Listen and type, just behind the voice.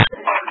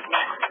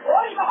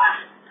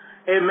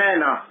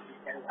Amen.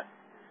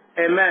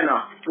 Amen.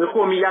 We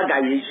call me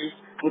Yagayeji.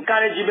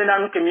 Encourage you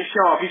now to me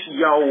show if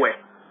you are aware.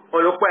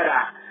 Or look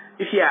whether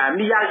if you are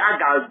me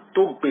Yaga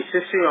to be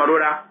sissing or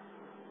Rora.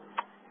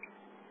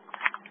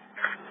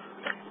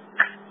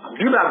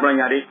 Give a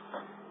branyade.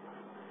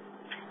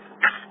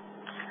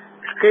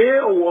 Kay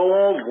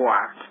or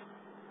voir.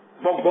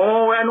 But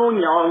bon, I know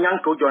young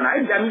Kojona.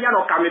 If you are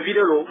not coming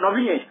video, no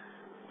vie.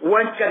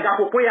 When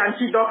Kagapo and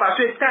see dog, I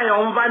say, tie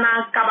on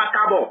Vana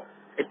Cabacabo.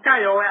 A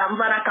tie on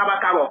Vana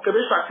Cabacabo.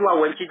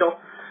 Kebiswa when she do.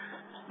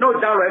 No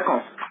doubt,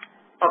 reckon.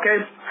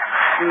 Okay?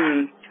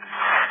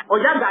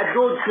 Regarde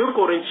 2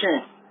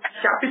 Corinthiens,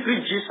 chapitre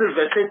 10,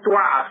 verset 3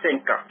 à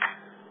 5.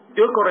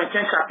 2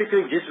 Corinthiens, chapitre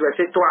 10,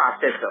 verset 3 à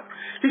 7.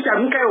 Si tu as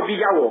un cas au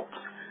Bigawo,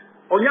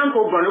 on y a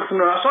encore bon, nous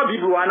sommes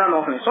Biblouana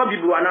non,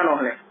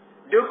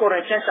 2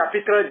 Corinthiens,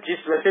 chapitre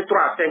 10, verset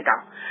 3 à 5.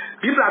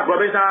 Bible a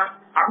gobeza,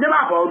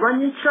 abnema ba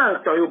odwani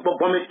chance to yo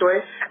bobometo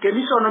ke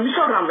mission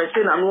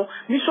renverser na nous,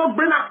 mission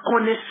brena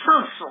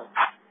connaissance.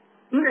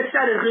 Nous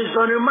essayons de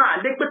raisonnement,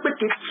 dès que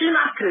tu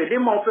n'as créé des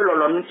mots pour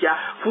l'ontia,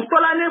 faut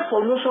pas l'année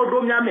pour nous sur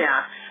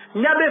domiamea.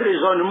 Il y a des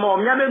raisonnements,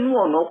 il y a des nous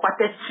on a pas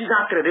de tu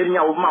n'as créé des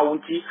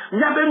maouti, il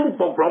y a des nous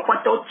bon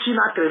pas de tu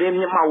n'as créé des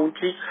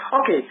maouti.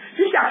 Ok,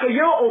 si tu as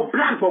créé au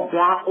black bon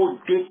au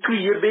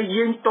détruit, il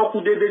y a une toque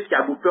ou des besties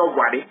à vous faire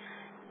voir.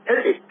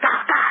 Et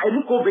caca, et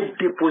nous qu'on veut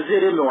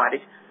déposer les noirs.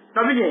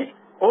 Non bien,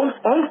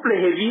 on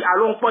play heavy,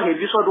 allons pas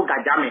heavy sur do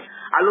gadjame,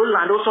 allons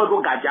lando sur do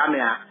gadjame.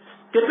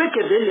 Depuis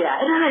que Bélia,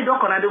 elle a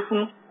donc on a de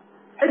fou.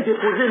 Elle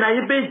déposé na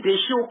yébé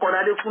déchets au qu'on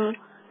a de fou.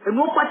 Et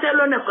nous pas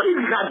tellement ne pas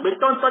il a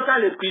béton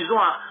total les prisons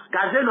à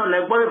gazer dans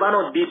les bois va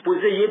nous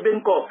déposer yébé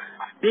encore.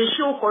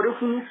 Déchets au qu'on de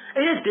fou.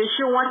 Et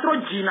déchets on a trop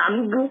dina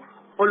nous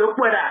on le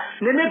quoi là.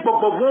 Néné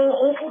bobobon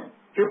on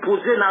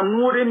déposer na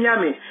nous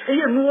remiame.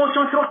 Et nous on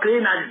sont trop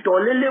créé na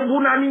dolé les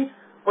bounami.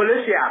 On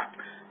le sait.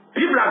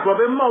 Bible a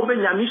gouvernement au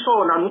Benyami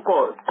so na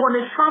nuko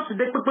connaissance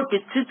de peu que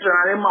titre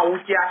na le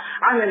maoutia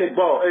en le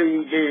bon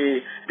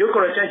 2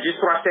 Corinthiens 10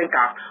 3 5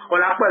 on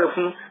l'appelle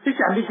fond si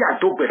tu as mis à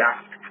dobera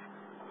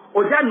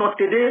on a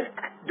noté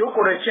 2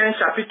 Corinthiens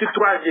chapitre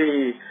 3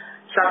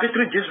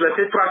 chapitre 10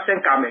 verset 3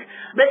 5 mais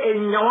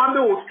il y a une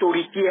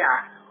autorité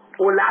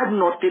on l'a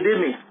noté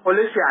mais on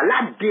le sait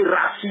la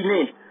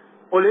déraciner.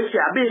 On le sait,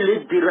 les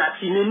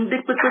déraciner,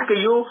 dès que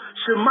yo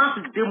semence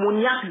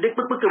démoniaque, dès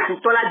que pour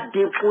toi la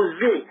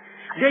déposer.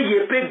 Des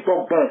yépé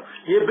bonbon,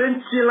 yébé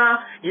ntila,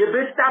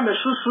 yébé tame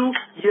chouchou,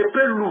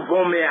 yébé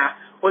louvon mea.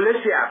 On le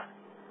sait,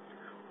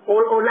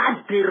 on l'a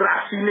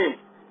déraciné.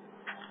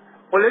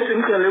 On le sait,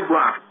 nous le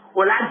voir.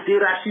 On l'a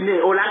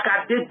déraciné, on l'a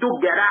gardé tout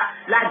guerra,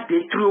 l'a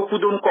détruit au coup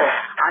d'un corps.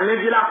 En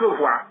envie la peut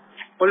voir.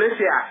 On le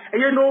sait, et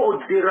y a nos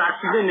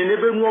déraciné, ne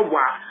nebe nous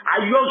voir.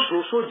 Ayo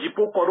zoso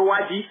dipo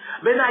korowadi,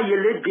 bena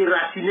yele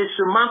déraciné,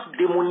 semence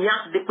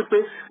démoniaque,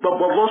 découpé,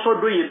 bon so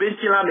do yébé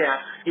ntila mea.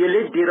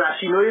 Yele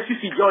déraciné, et si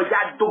si diyo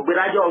ya do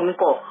beraja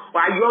encore.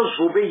 Ayo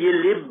zobe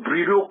yele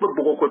brûlé au peu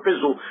beaucoup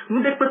peso.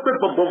 Nous de pepe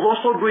bon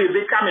so do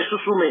yébé kame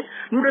susume.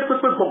 Nous de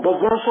pepe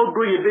bon so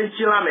do yébé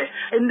ntila me.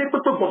 Et nous de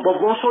pepe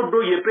bon so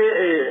do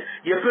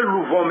yébé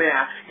louvon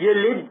mea.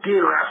 Yele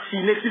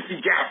déraciné, si si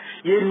diya.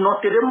 Yele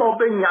notere mo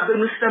be nyabe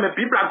nous sème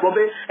Bible a gobe.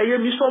 Et yé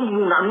mission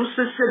mouna nous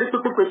cesse de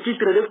pepe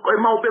titre de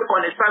comment on peut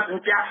connaissance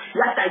ntia.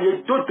 Yata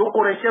yé 2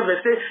 Corinthiens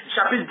verset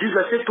chapitre 10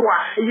 verset 3.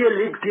 Et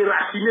yele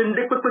déraciné, nous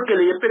de pepe que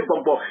le yépé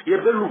bobo.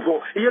 Yébé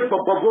louvo. Et yé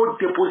bobo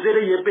déposer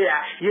le yébé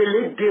a.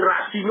 Yele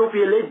déraciné, puis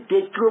yele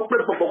détruit peu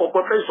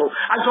bobo peso.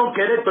 Ajon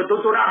guerre de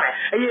doctorat.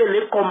 Et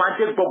yele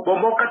commandé bobo.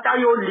 Mon kata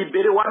yo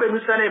libéré. Wabe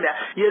nous sanebe.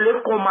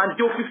 Yele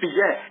commandé au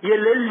fifigien.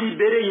 Yele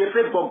libéré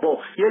yépé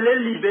bobo. Yele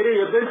libéré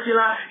yébé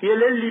ntila.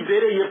 Yele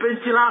libéré yépé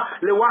ntila.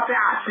 Le wafe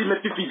asi me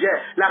fifigien.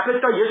 La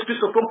fête Jésus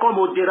se font comme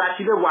au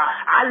déraciné wa.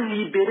 A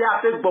libéré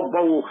avec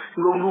bobo.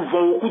 Le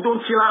nouveau coup d'un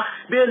ntila.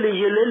 Bele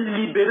yele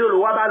libéré le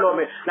waba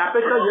l'homme. La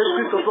fête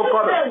Jésus se font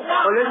comme.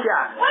 On le sait.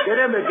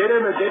 Gereme.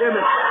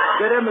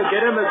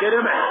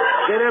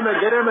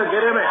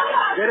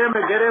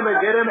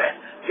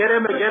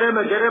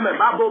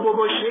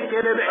 Babobo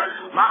shekelebe.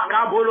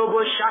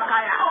 Makabolobo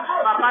shakaya.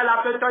 Papa la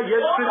fête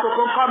Jésus Christ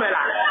comme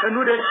là. Et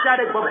nous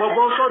décidons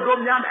bobo so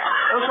domiame.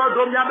 So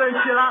domiame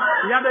ntila.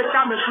 Nyabe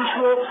kame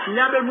susu.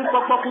 Nyabe nous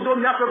papa kudo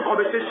nyabe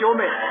conversation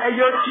mais. Et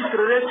yo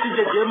titre si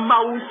je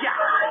maousia.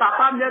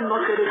 Papa mien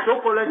notre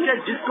doko le 10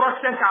 3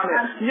 5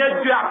 Nye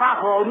Dieu a pas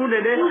pour nous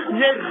néné.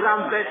 Nye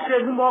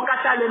renverser nous mon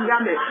kata le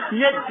nyame.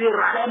 Nye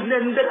déraciner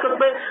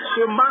ndekebe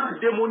semence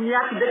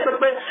démoniaque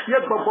ndekebe. Nye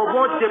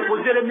bobo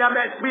déposer le nyame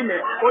esprit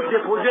mais. O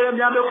déposer le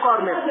nyame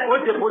corps mais. O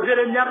déposer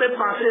le nyame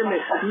pensée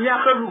mais.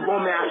 Nyame louvon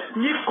mais.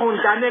 Ni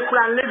condamné pour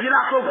enlever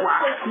la peut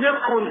voir. Ni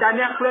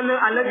condamné pour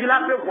enlever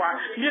la peut voir.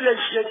 Ni le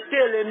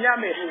jeter le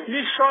nyame.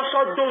 Ni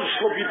chanson d'eau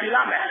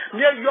jobibila mais.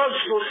 Ni yo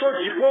joso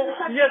dipo.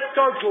 Ni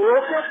tojo.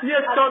 Ni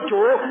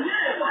tojo.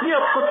 Ni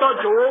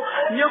kotojo.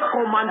 Ni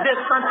commandé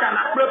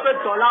Santana peuple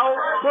dollar.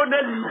 Bonne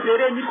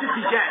libérer ni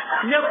citoyen.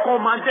 Ni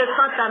commandé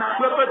Santana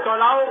peuple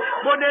dollar.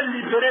 Bonne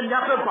libérer ni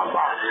peu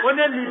baba.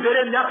 Bonne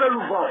libérer ni peu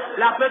louvon.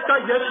 La fête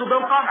Jésus ben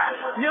comme.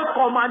 Ni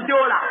commandé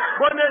là.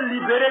 bonne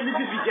libérer ni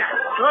fifija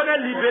bonne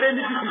libérer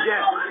ni fifija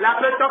la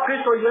petite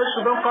Christ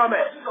Jésus donc comme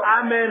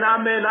amen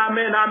amen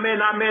amen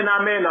amen amen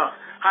amen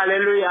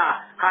alléluia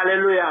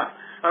alléluia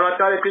alors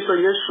toi le Christ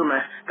Jésus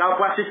mais quand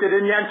voici c'est de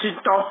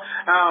niantito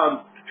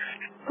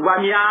wa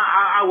mi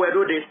a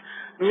wedode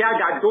mi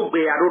aga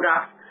dogbe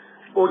aroda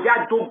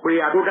oja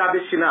dogbe aroda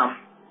besina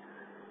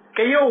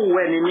keyo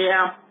weni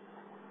mia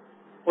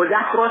oja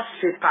cross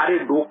séparé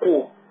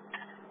doko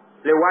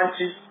le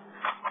wanti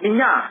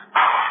inya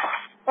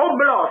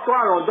oblo so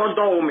alon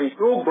dondon omi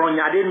yo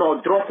gbonyade no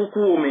dro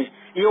kuku omi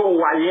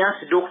yo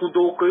alliance doku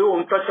do ko yo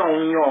ntocho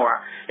onyoa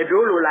e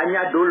do lo la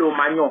nya do lo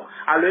manyo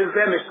alo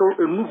ve me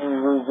so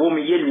emu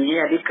mi ye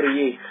lien de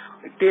créer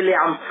télé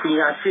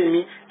influencer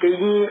mi ke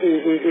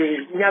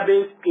yi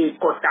nyabe ke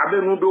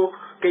kotabe nudo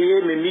que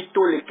ye me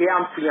mito le que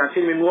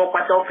influencer me nous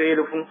pas tant que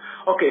le fond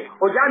OK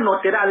oja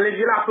noter à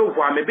lever la peut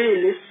voir mais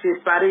ben les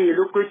séparer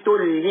le que to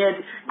lien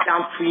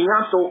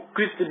d'influence au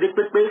Christ de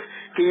pépé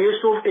que ye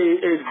sauf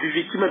et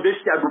victime de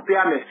si adopé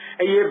mais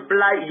et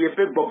bla il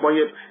peut bon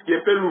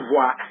il peut le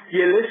voir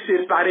il les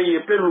séparer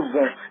il peut le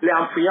voir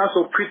l'influence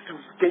au Christ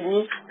que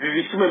ni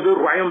victime de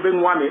royaume ben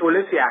moi mais au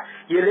laisser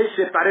il les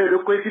séparer le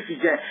que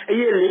suffisant et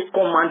il les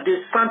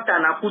commander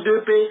santana coup de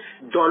paix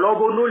dans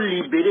l'obono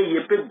libérer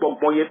il peut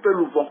bon il peut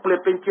le voir pour là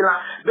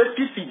mais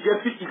si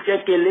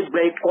que les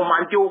brais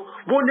commandés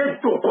on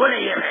est dogo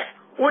les yémen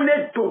on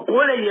est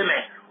dogo les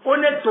yémen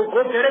on est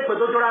dogo gerek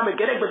bedodorame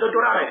gerek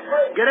bedodorame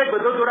gerek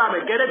bedodorame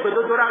gerek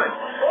bedodorame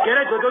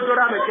gerek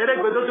bedodorame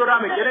gerek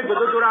bedodorame gerek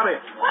bedodorame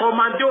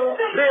commandé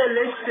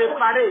les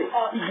séparer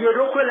il y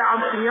aura que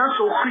l'influence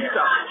au Christ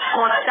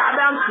quand t'as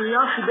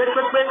l'influence de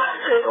peuple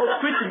au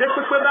Christ de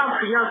peuple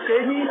d'influence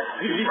ni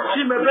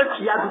victime de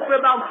qui a du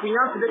peuple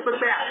d'influence de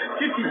peuple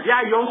si tu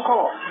viens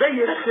encore ben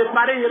il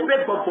séparer il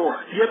peut bobo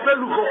il peut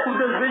beaucoup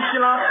de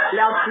vigilant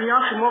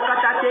l'influence mon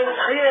katate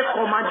et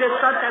commander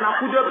 $100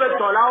 coup de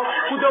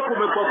 $100 coup de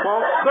pour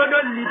on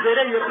est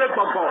libéré, il peut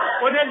bobo.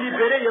 On est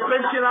libéré, il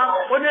peut chila.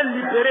 On est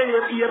libéré,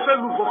 il peut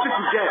nouveau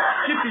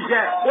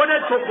suffisant. On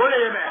est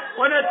tobolé,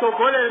 on est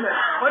tobolé,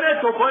 on est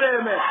tobolé,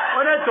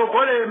 on est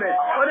tobolé,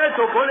 on est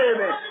tobolé,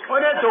 on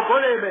est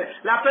tobolé.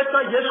 La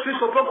personne Jésus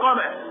Christ au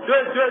comme 2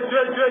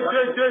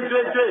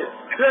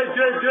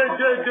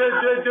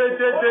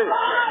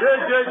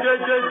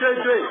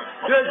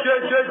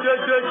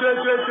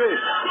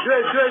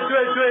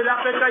 la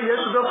personne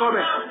Jésus comme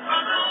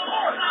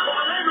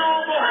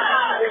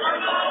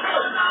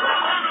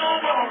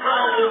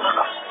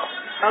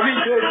ah oui,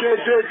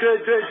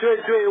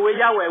 deux, oui,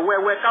 Yahweh,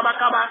 ouais,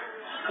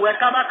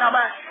 kaba,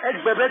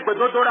 bébé,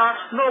 bedodora,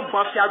 no,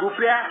 bafia,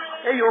 douplia,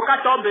 et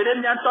yokato, bede,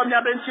 mianto,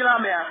 mia benchila,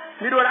 mea,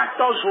 mirola,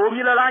 tozo,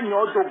 mirola,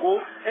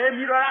 nyodogo, et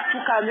mirola,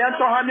 tuka,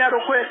 mianto,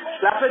 hamiarokwe,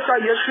 la feta,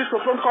 yesu,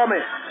 sopon come,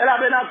 et la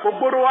bena,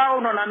 goboroa,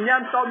 on a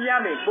mianto,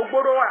 miame,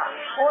 goboroa,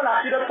 on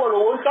a fide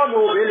polo, on tombe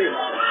au bele,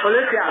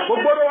 olesia,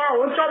 goboroa,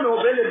 on tombe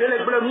au bele,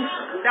 blemi,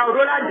 ya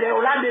rola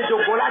de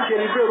jogola, de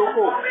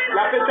liberoko,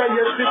 la feta,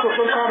 yesu,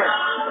 sopon come.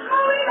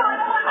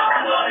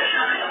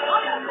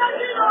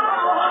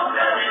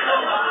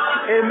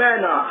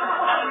 Amen.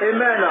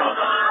 Amen.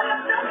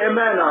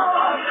 Amen.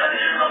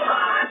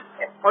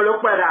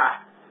 Olopera.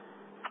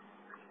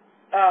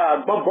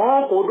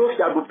 Bon, kodo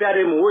fi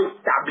agopere mo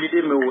établi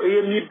de mo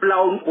et mi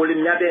blau ko le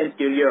mia de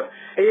intérieur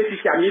et si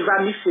ça mi va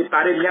mi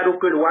séparer mia do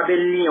que le wa be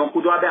lion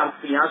ko do be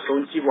influence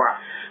on ti voit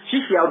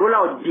si si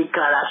adola o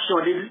déclaration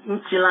de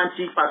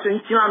ntilanti parce que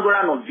ntilan do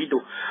la no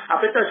video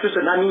après ça ce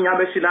na mi nya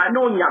be si na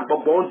no nya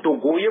bon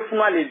togo ye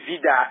fun ale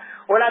vida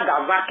ola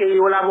gavake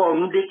ola bo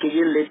nu de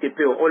keye le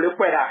tepe o le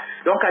kwera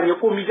donc anye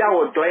ko mi ja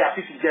o do ya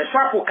si je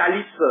soit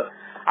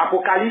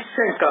Apocalypse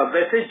 5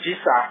 verset 10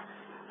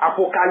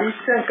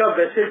 Apocalypse 5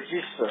 verset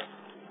 10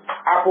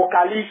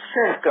 Apocalypse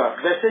 5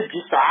 verset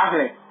 10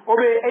 ahne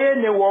obe eye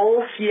ne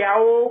wo fia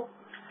o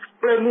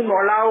pe nu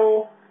no la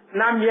o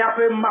na mi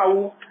ape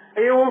mawu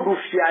eye o du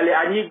fia le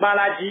anigba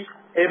laji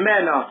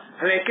amen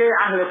reke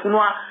ahne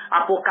funwa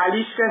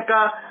Apocalypse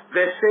 5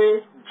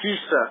 verset 10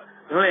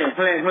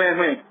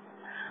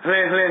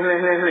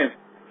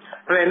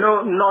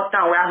 no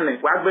ta wa ahne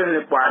wa gbe ni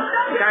kwa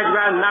ka ji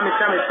ba na mi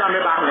sa me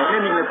ba ahne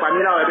ni mi kwa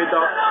mi la o ebe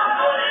do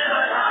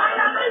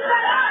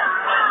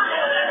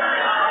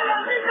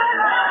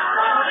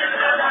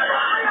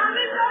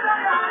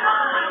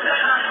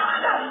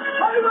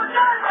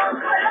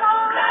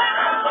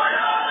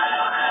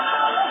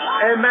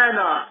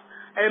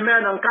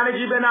Amen. Nkane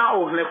jibena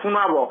o hne funu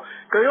abo.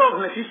 Ke yo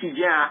hne sisi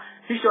dia.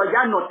 Sisi o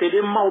ja note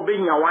de ma obe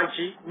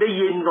nyawanchi. Be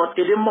ye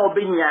note de ma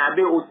obe nya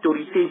be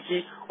autorité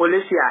ji.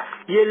 Olesia.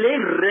 Ye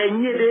le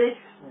régner de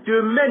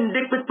domaine de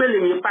pepe le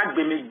ye pas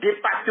de me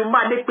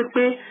département de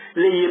pepe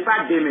le ye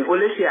pas de me.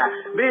 Olesia.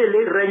 Be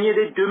le régner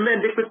de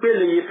domaine de pepe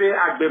le ye pe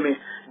agbeme.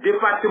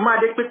 Département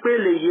de pepe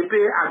le ye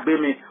pe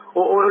agbeme.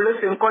 O le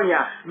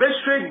senkonya. Be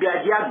swe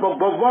biadia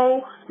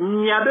gbogbo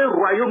nya be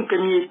royaume ke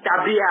mi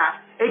établir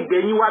e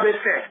gbeni wa be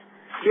fait.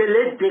 il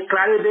est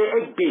déclaré de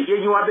Egbe, il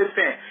y a des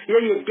fins. Il y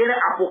a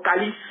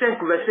Apocalypse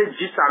 5, verset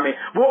 10.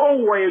 Bon,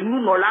 on voit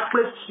nous dans la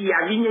preuve qui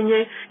a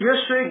vigné, il y a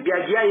ce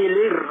gagia, il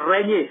est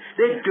régné.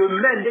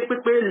 Demain, des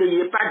pépés, il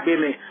n'y a pas de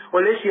demain. On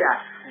le sait.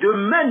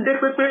 Demain, des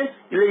pépés,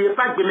 il n'y a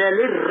pas de demain, il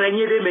est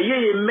régné de mais il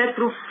y a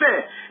mettre fin.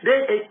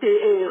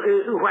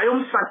 Des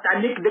royaumes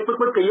sataniques, des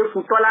pépés qui est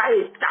foutu là,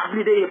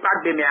 établi de pas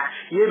de demain.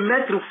 Il y a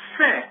mettre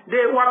fin.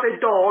 Des wapé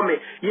d'homme,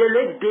 il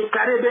est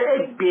déclaré de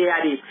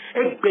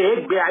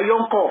Egbe,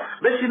 encore.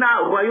 Mais sinon,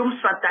 royaume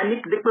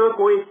satanique, des pépés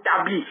qui est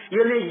établi, il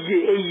est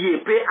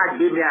pe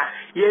agbemia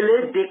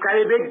yele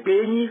déclaré be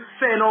béni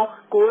feno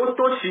ko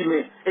to sime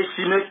e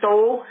sime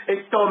to e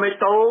to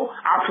meto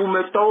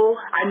afumeto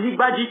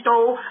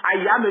anibadito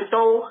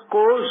ayameto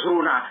ko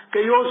zona ke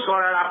yo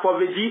zona la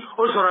povedi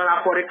o zona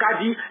la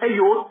forekadi e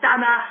yo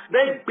tana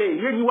be be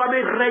yeni wa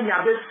be renya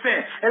be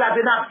fin e la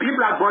be na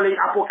bible agole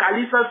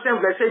Apocalypse 5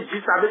 verset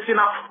 10 avec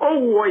sina o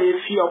wo ye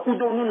fi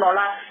okudo nu no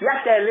la ya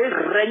tele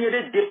renya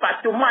de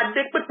département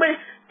de pepe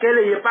quelle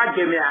est pas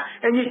de mea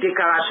une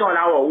déclaration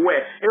là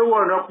ouais et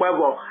on ne peut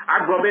pas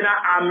agbobena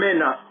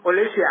amen on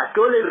le sait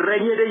que le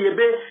règne de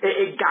yebe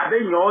et gabe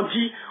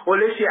nyonji on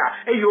le sait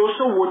et yo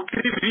so wo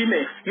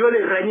tribune yo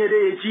le règne de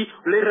yeji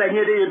le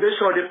règne de yebe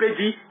sur de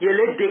pedi il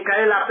est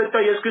déclaré la fête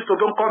Jésus Christ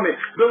donc comme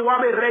le wa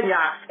be règne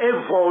et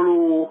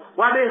volo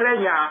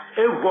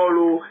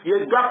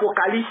il doit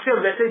Apocalypse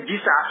verset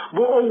 10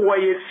 bon on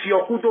voyait si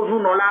on couteau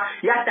nous non là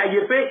il y a ta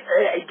yebe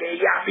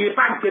il y a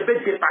pas de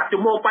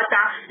département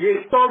pata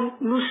il tombe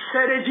nous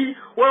Sereji,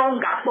 on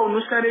gapo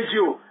nous sereji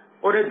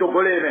on est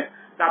dogolé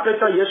la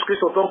fête Jésus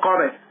Christ au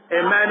comme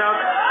amen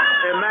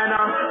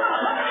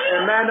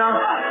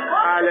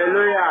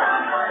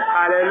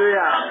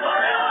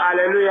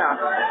alléluia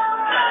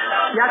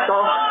yato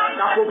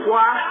la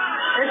pourquoi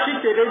et si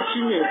t'es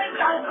signé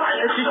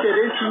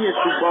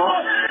souvent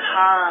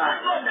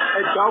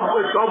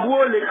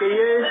double le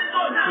cahier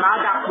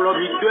maga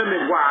plobi deux me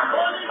voir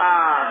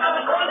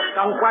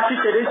quand quoi si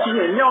t'es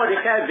signé n'y de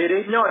cas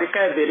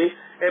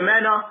et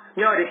maintenant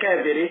n'y de cas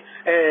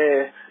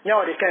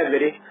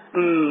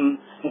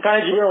quand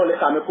je on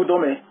laisse à me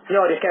coudomé n'y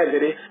de cas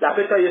la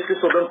fête Jésus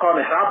Christ au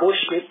comme rabo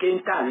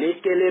shekenta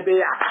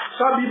lekelebea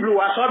so bible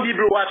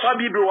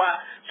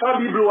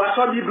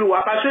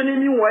parce que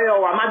ni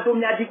wa ma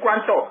domia di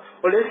kwanto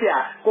o le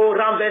sia ko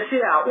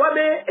renverser wa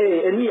be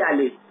ni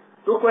aller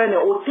to ko ene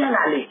hôtel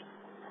aller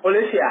o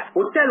le sia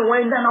hôtel wa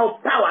nda na o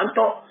power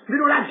nto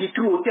biro la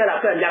détruire hôtel a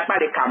fait ya pas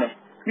de camé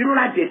biro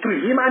la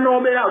détruire il ma no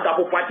be la da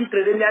pour partir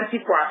trader ni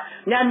anti quoi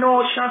ni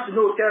no chance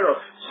no hôtel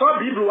so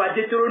bible wa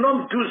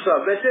Deutéronome 12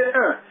 verset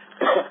 1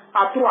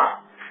 à 3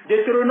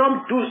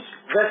 Deutéronome 12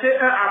 verset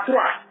 1 à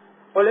 3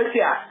 o le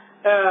sia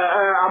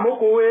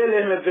amoko we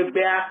le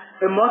vebea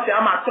mo se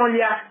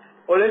amatolia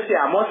o le se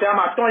mo se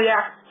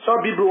amatolia so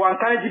bible wan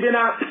kan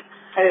dibena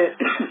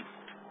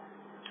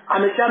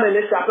amesia me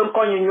le se apem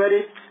konye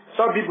nwere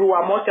so bible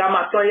wa mo se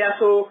amatolia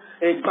so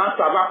grand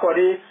va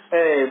corder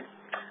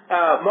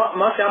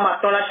mo se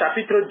amatola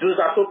chapitre 12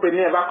 à so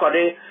premier va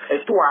corder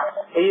 3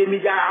 et mi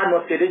ja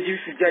anote de ji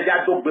fi ja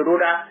do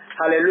gberora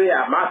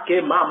hallelujah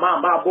marque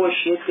ma bo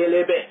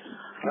shekelebe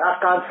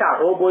rakanta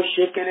robo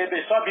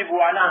shekelebe so bible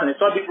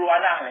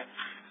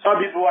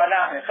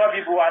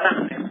wana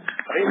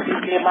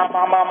rindike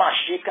mama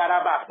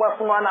shikaraba kwa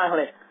fún na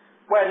hle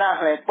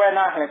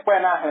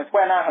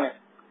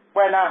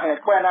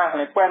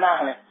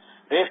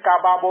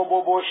rekaba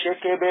bobo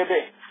shekebebe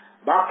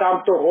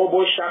bakam to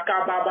robo shaka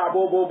baba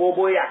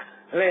bobo ya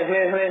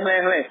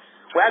hle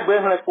wa gbe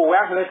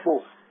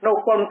po no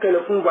ko nu kele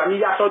fún wa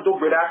ni ya so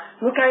dogbera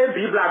nu ka e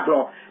bible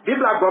agbon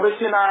be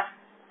sina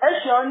e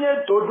se onye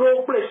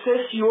dodo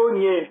prese si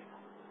onye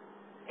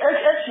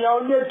esi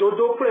onye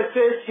dodo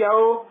prese si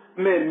o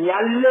me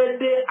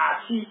mialede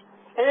asi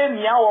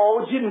miawo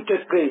oji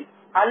nkekre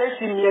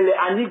alesi miele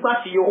anigba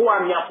si Yehowa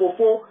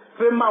miafofo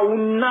fe ma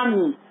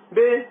unami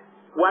be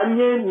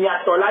wanye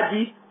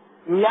miatoladi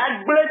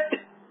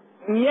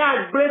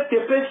miagble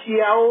tepe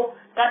siao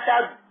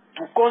kata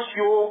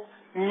dukosio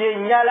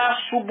nyala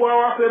subo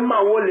wa fe ma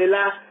wo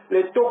lela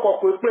le to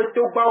kokwe pe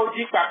to gba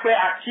oji pape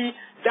ati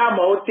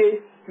dama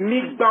ote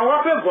mi gba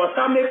wa fe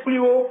vosa me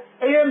pliwo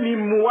eye mi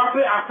mu wa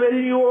fe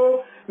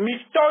afeliwo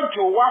mi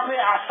tojo wa fe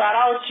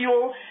asara oti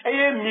o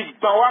eye mi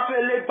gba wa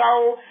fe legba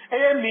o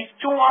eye mi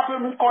tun wa fe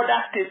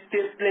nkoda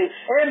teteple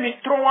eye mi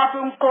tron wa fe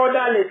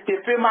nkoda le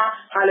tepema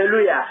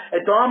hallelujah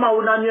eto ama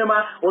una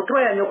nyema o tro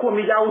ya nyoko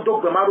mi ja udo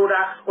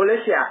gbamarora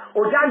olesia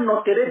o ja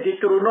notere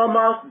Deutéronome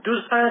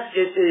 12:1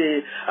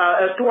 et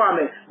 3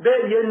 me be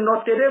ye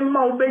notere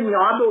ma o be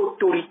nya be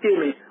autorité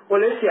me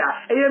olesia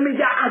eye mi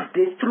ja a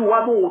détruire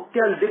wa bo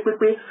hotel de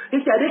pepe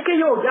isi ade ke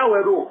yo ja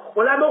wero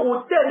o la bo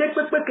hotel de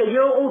pepe ke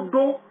yo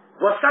odo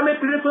wasame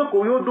pile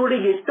ko yo do le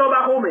ye to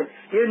ba home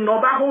ye no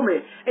ba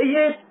home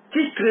eye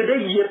titre de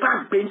Yepa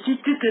Benti,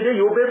 titre de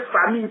Yobe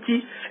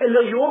famille,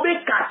 le Yobe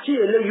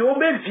quartier, le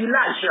Yobe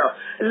village,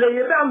 le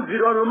Yobe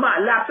environnement,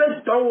 la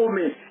fête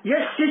d'Aomé, il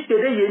titre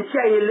de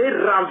Yentia, il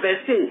est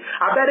renversé.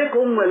 Avec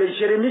comme le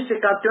Jérémie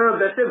 51,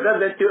 verset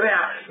 20-21,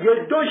 il y a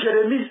deux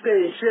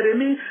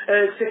Jérémie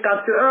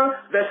 51,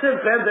 verset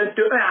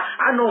 20-21,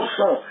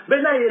 annonçons.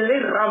 Maintenant, il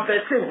est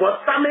renversé.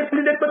 Votre femme est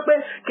plus de peuple,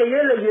 que y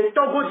a le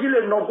Togoji,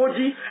 le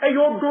Nogoji, et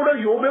Yodoro,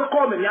 Yobe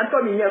comme, il y a un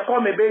peu de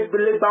comme,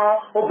 les bancs,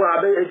 au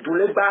bras, et tous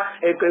les bas,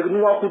 et que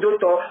nous, à coup de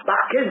temps,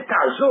 Baken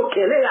Tazo,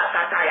 qu'elle est à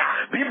Kataya.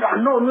 Biba,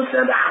 non, nous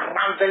sommes à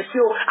renverser,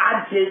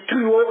 à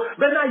détruire.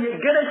 Maintenant, il y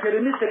a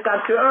Jérémie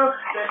 51,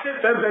 verset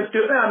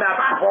 20-21, mais à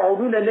part,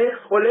 nous,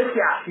 on les fait,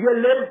 il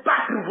les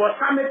battre, votre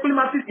femme est plus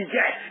ma fille,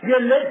 il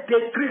les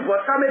détruit,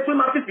 votre femme est plus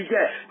ma fille,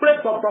 près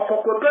de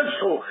beaucoup de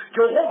choses,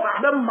 je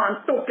regarde un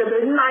manteau que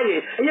vous n'avez,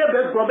 et il y a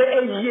des gobés,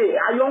 et il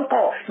y a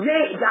encore, il y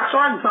a son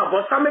dans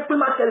votre femme est plus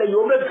ma fille, il y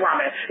a des voix,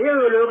 et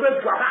le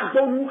voix,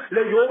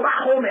 le yoba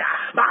home,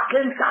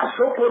 Baken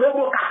Tazo,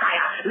 Korobo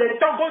Kakaya, les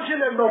Togoji,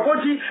 le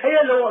Nogoji, et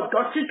le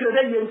titre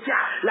de Yentia,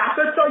 la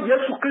personne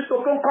Jésus-Christ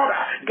au corps,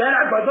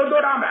 Gara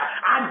Badodorama,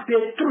 a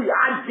détruit,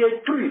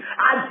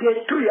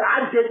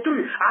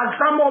 a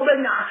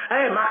Zamobena,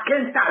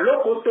 Makenta,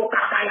 Lokoto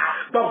Kakaya,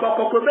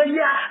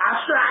 Bobokobeya, a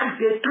ce a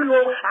détruit, a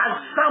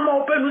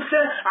Zamobenuse,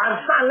 a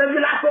Zan le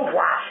village pour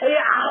voir, et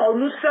a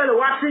Honuse le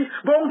Wasi,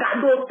 bon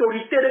garde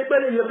autorité de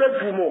Péré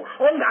Fumo,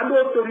 on garde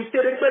autorité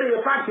de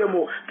Péré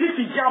Fatemo, qui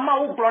si Jama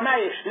ou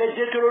Bronae, les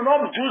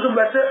Deutéronome 12,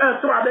 verset 1,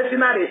 3,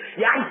 Bessinare,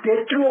 il y a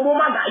détruit au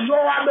moment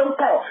d'Ayoa d'un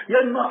corps, il y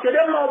a noté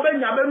de Mobé, il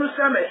y a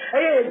Benusame,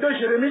 et de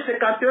Jérémie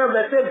 51,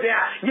 verset 20,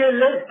 il y a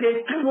les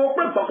détruit au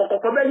point,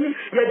 il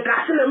y a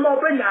dressé le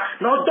Mobé,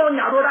 non, don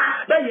Yarora,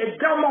 il y a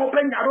deux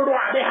Mobé, Yaroro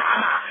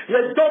Abehama, il y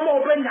a deux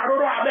Mobé,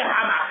 Yaroro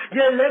Abehama, il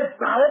y a les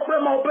Baople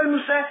Mobé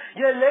Nusse,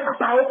 il y a les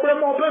Baople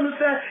Mobé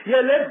Nusse, il y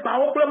a les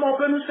Baople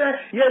Mobé Nusse,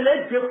 il y a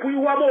les depuis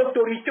Wabo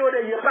autorité,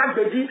 il y a pas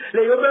de dit,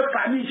 les Yobe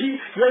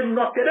famille, il y a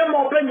noté de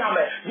Mobé Yame,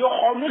 il y a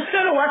Nusse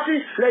le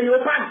Wasi, les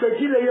Yobe pas de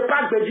dit, les Yobe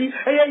pas de dit,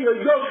 et il y a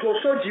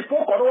Yoso Jipo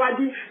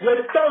Korowadi, il y a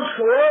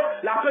Tonso,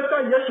 la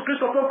personne Jésus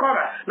Christ au corps,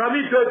 non,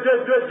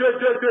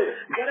 2,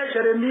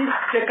 Jérémie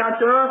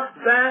 51,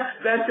 20,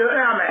 21,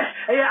 amen.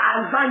 Et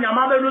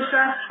Azanyama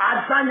Benusa,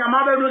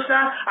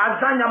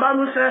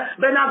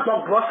 Bena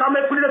Bogbo, ça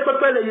me plus le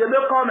peuple, les Yébe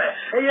comme,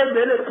 et il y a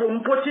les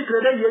pompotis,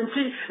 les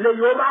Yenti, les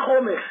Yoba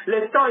Home,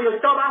 les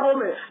Toba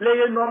Home, les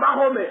Yenoba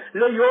Home,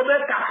 les Yobe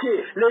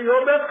quartier, les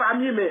Yobe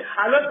famille,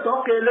 alors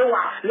donc les Wa,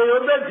 les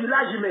Yobe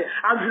village, mais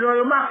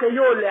environnement que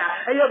Yola,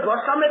 et il y a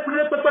ça me plus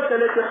le peuple,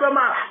 les peuple,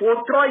 au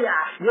Troya,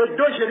 il y a 2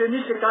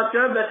 Jérémie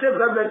 51, verset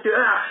 20-21,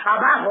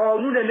 avant,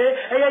 nous les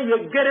et il y a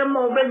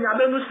guérement,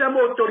 nous sommes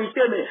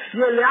autorité, mais il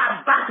y a les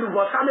abattre,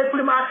 vos samés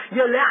prima, il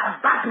y a les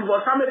abattre, vos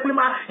samés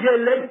prima, il y a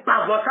les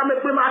bas, vos samés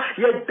prima,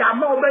 il y a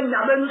d'amant,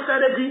 nous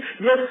sommes dit,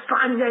 il y a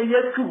fagné, il y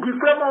a tout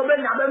groupement,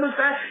 nous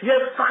sommes, il y a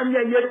fagné,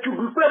 il y a tout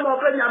groupement,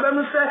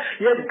 nous sommes,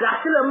 il y a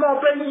gâché le mot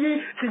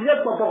pays, s'il y a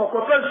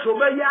pas de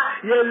sauver, il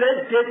y a les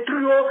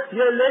détruire, il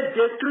y a les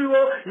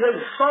détruire, il y a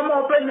son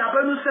mot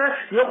nous sommes,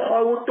 il y a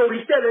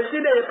autorité, les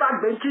signes, il n'y a pas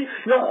de il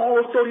y a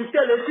autorité,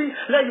 les signes,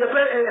 là, il y a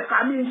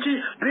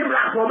famille, Bibla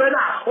Gomena,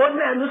 on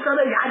est, nous sommes,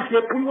 il y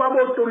a des pouvoirs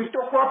autorité,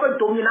 pour faire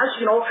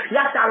domination, il y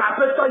a la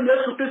personne,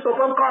 Jésus Christ au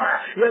corps,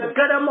 il y a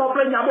gardement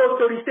plein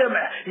d'autorité,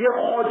 mais il y a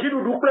Roger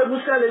ou Douclé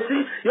Moussel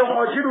ici, il y a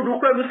Roger ou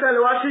Douclé Moussel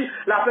aussi,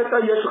 la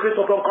personne, Jésus Christ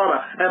au corps,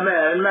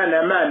 amen,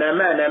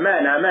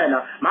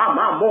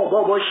 maman,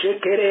 bon,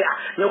 chékéréa,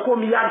 il y a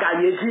comme il y a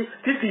gagné, si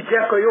tu dis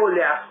que yo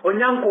là, on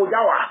y a un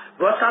koyawa,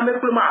 votre me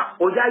pluma,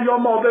 on y a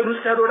yomo, ben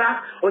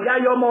serora, on y a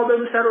yomo,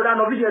 ben serora,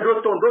 no vide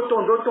doton,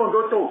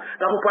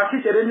 la population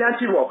c'est rien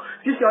antivo,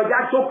 si c'est un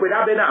gars top,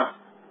 là, bena.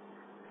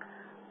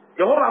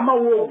 Jehovah ma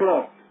ou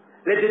blanc,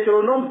 les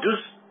Deutéronome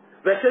 12,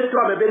 verset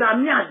 3, mais bena,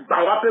 mia,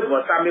 bawa pe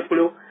votre me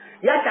plo,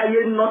 ya ta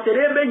yé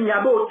notere ben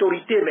yabo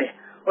autorité, mais,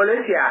 on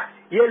le sait,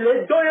 yé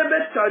les deux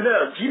yébé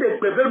sonneurs, dit les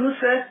bébés nous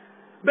c'est,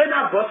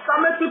 bena, votre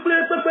me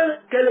peuple,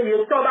 qu'elle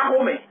est toba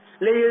home,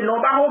 les non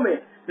ba home,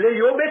 les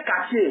Yobe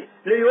quartier,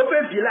 les Yobe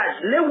village,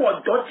 les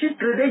Wodoti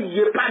traité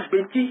Yepa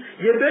Benti,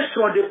 Yebe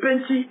son de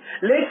Penti,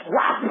 les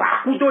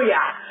Wakudoya.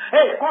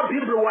 Eh, quand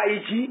Bible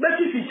Waïdi, mais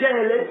si tu dis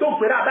les deux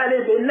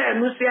Brabale de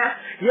Namussia,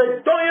 il y a deux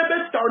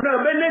Yebe tonner,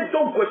 mais les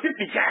deux Gossi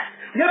Picha,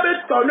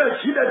 Yebe tonner,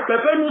 j'ai le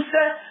peuple nous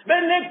sait,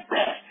 mais les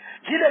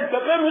j'ai le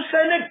peuple nous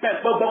sait, les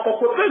peuple,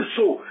 beaucoup de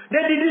choses,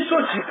 des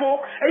divisions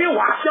typo, et il y a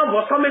Waxian,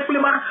 vos sommes plus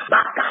mal,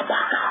 baka.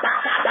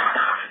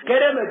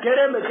 Gereme,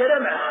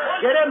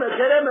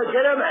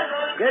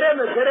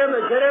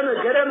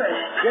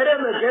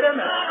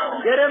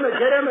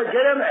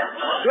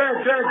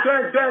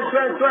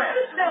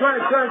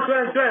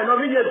 non,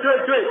 il y a deux,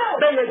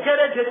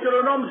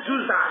 Deutéronome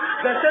 12,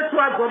 verset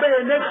 3, Gobé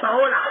et Nek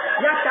Paola,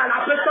 il y a la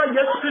personne,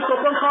 Jésus Christ au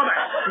bon corps,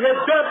 il y a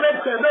deux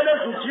bêtes,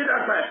 les outils de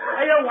paix,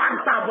 et il y a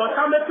Wanta, votre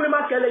âme est plus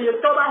mal qu'elle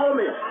est toba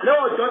home, là,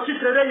 on doit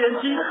titre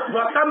Yensi,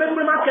 votre âme est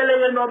plus mal qu'elle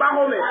est noba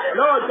home,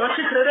 là, on doit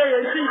titre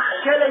Yensi,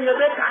 qu'elle est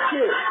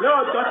quartier, là,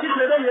 on doit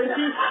titre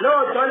Yensi, là,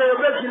 on doit les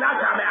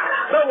village à mer,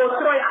 là, on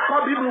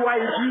Bible wa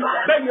ici,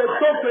 ben ye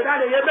dope dans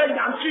les ben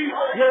yanchi,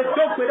 ye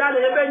dope dans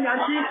les ben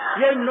yanchi,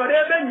 ye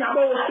n'aurait ben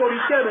yabo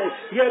autorité,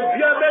 ye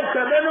bien ben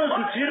devenu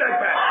outils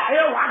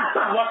et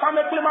wa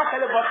femme plus ma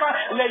qu'elle va faire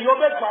les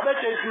yobe toi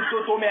avec les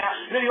jutotomea,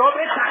 les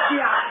yobe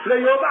takia,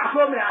 les yoba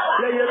homea,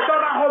 les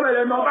yoba home,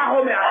 les nova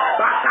homea,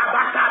 baka,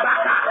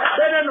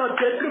 ben non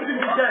détruit du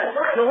budget,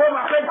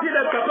 Jehovah fait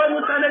dire que peut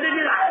nous s'en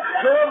aller là,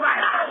 Jehovah,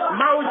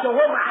 Maou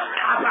Jehovah,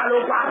 Abalo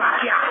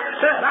Babakia,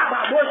 Baba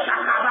Bocha,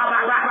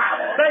 Baba,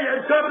 ben ye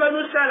dope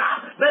nous c'est là,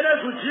 ben les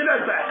outils le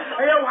fait,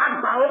 et wa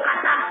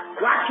baokata,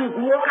 wa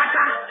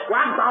chuguokata,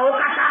 wa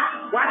baokata,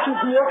 wa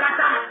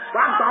chuguokata,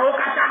 wa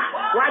baokata,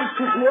 wa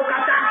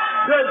chuguokata,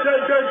 deux,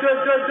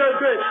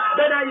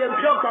 ben aye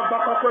bien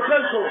comme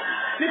benzo,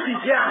 si tu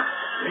viens,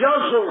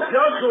 Bienzo,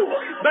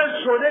 ben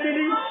sonné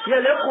il y a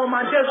les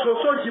commandés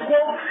sur du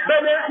pot,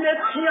 ben les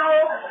tiens,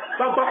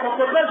 papa,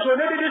 ben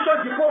sonné sur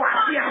du pot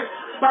à tien.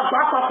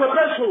 Papa,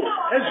 benzo,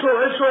 eso,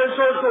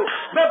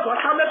 ben quand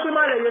ça me fait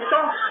mal,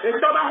 et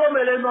toi, home,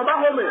 les non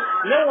home,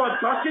 les on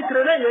doit s'y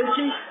traîner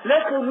ici,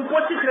 les qu'on nous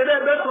peut s'y traîner,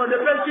 ben qu'on ne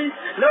peut s'y,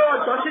 les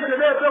on doit s'y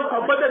traîner, ben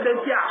qu'on peut te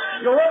défier.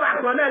 Je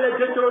vais connaître les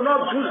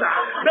Deutéronomes 12,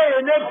 ben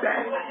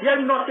il y a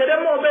une note de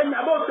mon ben, il y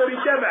a mon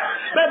autorité,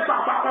 ben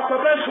papa,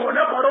 benzo,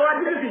 ne pas avoir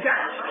du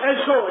visage,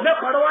 eso, ne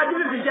pas avoir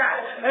du visage,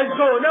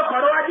 eso, ne pas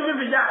avoir du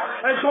visage,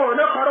 eso,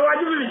 ne pas avoir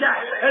du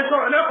visage, eso,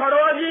 ne pas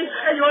avoir du,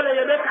 et yo les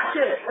yeux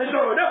cachés, eso,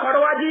 ne pas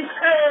avoir dit,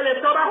 et les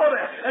tobahomes,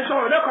 et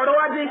sont le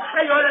corroadi,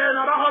 et yo les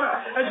nabahome,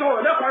 et sont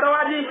le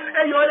corroadi,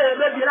 et yo les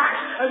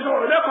village, et sont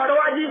le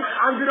corroadi,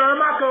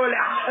 environnement que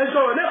là, et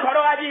sont le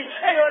corroadi,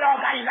 et yo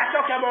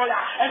l'organisation que bon là,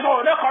 et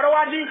sont le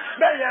corroadi,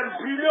 mais les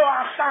brûlés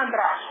en cendre,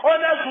 on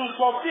est sous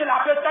Sophie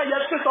la fête, il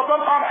est sur son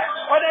pompe,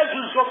 on est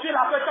sous Sophie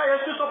la fête, il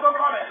est sur son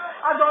pompe,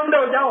 attendez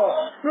au Yao,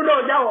 nous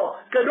le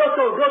Yao, que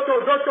d'autres,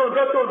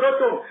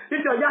 si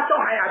tu as ton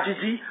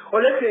hayajiji, on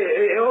laisse,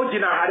 on dit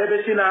à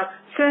Rebessina,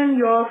 send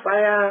your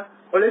fire.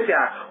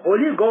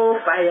 Holy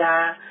Ghost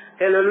fire,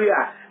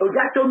 hallelujah.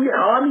 Oja to mi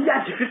àwọn mi ya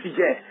difficult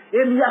je.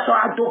 Emi ya so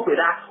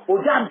adopera.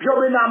 Oja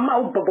bio na ma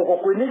o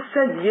boboko ni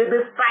send ye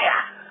be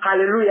fire.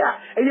 Hallelujah.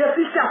 Et ye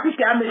fi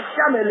certificat ame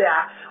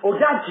chamelea.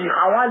 Oja ji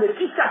àwọn le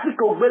fi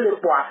certificat o gbe le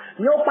po.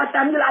 Ni o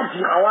pata mi la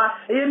ji àwọn.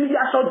 Emi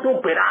ya so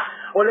dopera.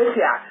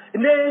 Olesia.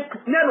 Ne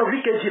no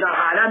vi ke jina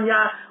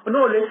halamia.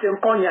 No le se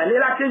nkonya. Ne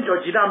la tenjo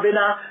jina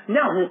bena.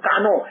 Nya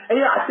hunkano. E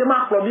ya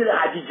asema promi le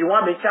hadiji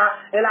wa mecha.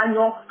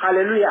 Elanyo.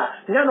 Hallelujah.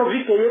 Nya no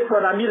vi ke ye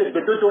pronami le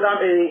bedodo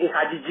ram e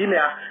hadiji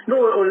mea. No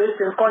ole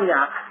se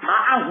nkonya. Ma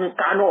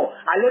ahunkano.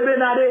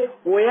 Alebena de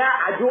oya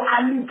ajo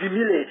ali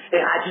jimile e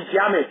hadiji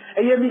ame.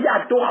 E ye mi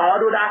ya do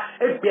hawadoda.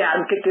 E be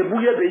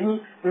nkekebuye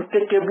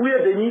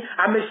beni.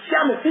 Ame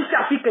siame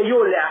fisha fike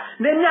yo lea.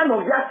 Ne nya no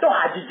vi ato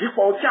hadiji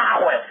po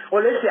chawe.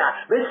 Olesia.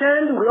 We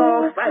send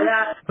your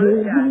fire.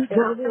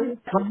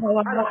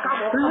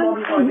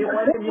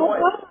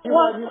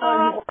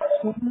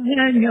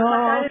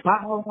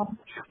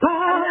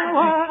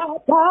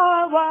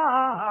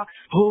 Power,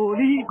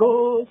 Holy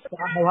Ghost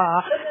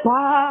power,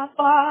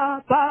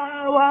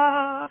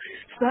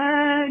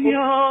 send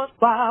your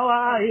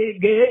power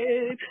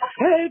again.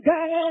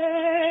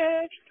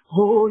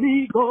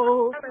 Holy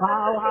Ghost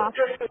power,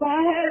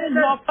 send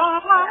your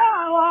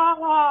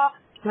power.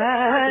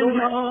 Send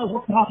your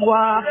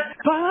power,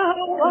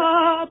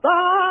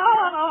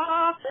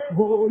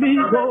 Holy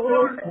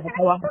Ghost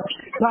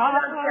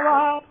power,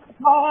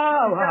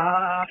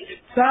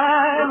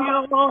 send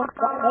your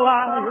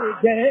power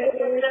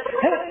again.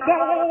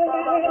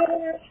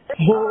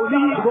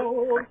 Holy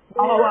Ghost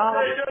power,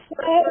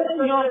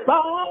 send your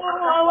power,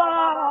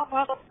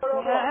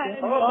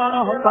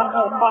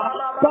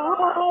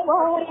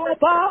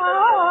 power,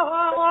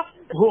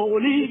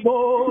 Holy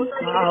Ghost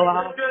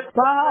power,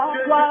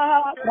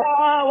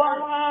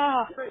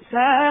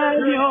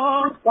 send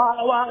your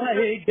power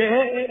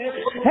again.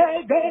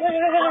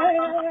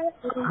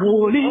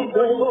 Holy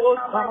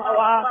Ghost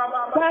power,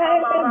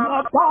 send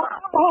your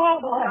power,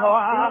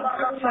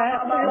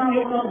 send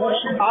your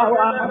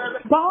power,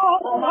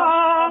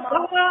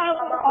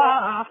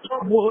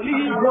 Holy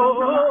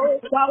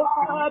Ghost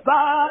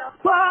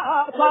power.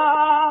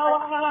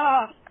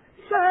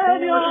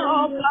 Send your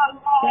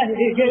power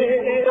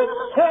again,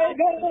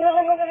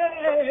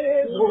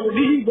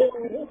 Holy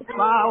Ghost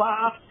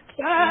power.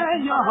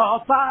 Send your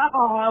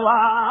power,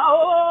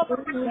 oh,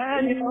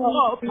 send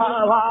your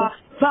power,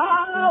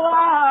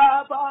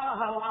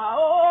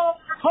 oh,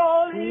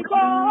 Holy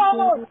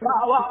Ghost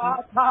power,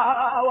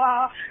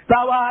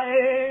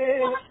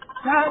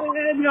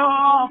 send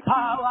your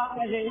power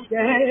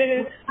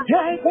again.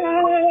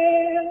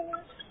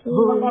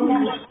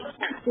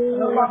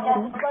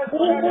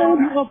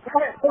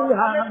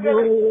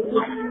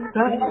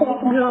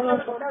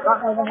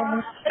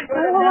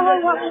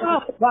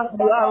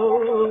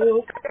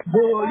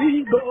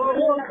 Holy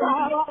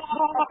Ghost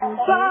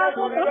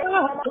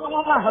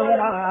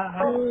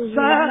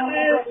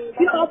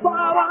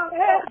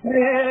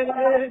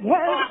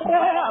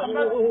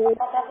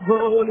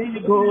Holy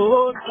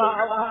Ghost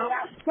power,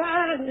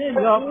 stand in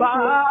your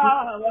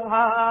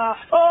power,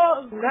 oh,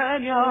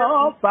 stand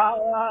your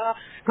power,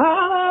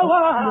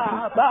 power,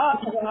 power,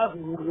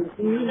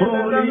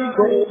 Holy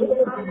Ghost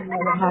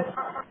power,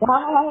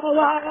 power,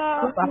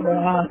 stand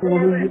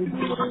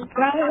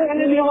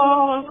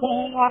your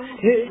power,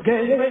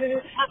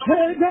 again,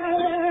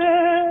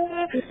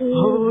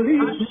 Holy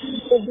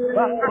Ghost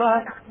power.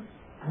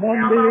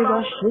 Mandere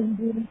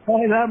bashendere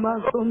kala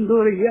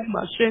masondori ya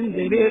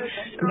bashendere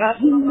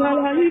kadina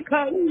la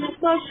kala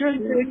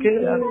bashendere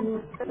kala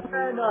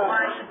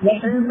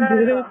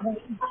mandere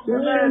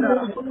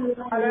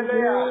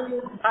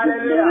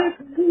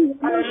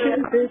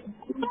Hallelujah.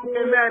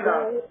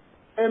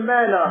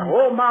 Amen.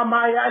 Oh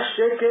mama ya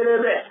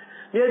shekelebe.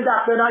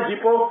 Yenda pena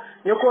jipo,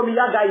 nyoko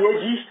miyaga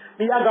yeji,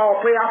 miyaga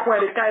ope ya kwa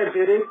reka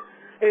evere.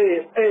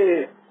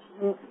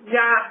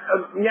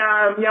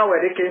 Nya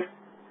wedeke.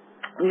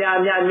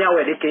 Nya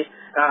wedeke.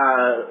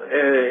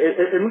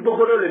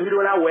 Emugbogboro le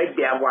miro la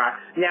wegbe agwa.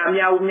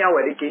 Nya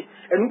wedeke.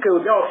 Enuke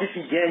oja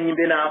ofisi je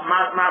nyimbe na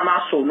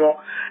ma sono.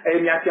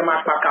 Nya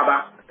tema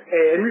pakaba.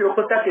 Nous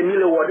yokota ke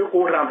mile wodi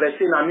ko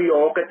renverser na mi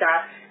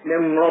yokota ne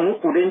ngonu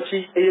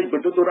kudenchi e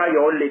gbedodora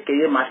yo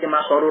lekeye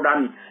matema soro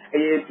dami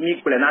e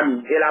ikple na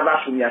mi e la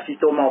va sumia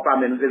sitoma o pa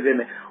men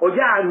veveme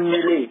oja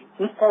annulé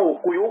nko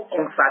okoyo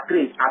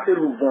consacré à faire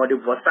louvon de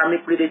votre ami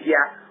plus de dia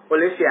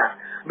olesia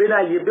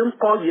bena yebe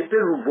nko yebe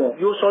louvon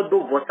yo so do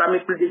votre ami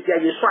plus de dia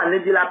ye so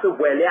anedi la pe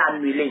voile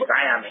annulé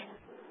zayame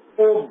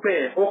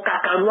obe o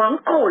kakanwa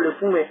nko le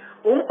fume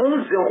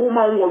on zero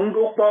ma on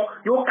ndo po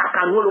yo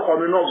kakanwa lo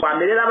kono no ba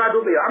me la ba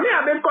do be ame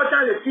abe nko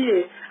tan le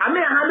fie ame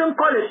ha be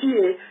nko le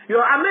fie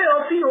yo ame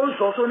o fi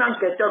o so na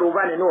enquêteur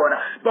over ne no ora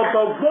bo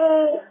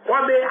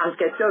wa be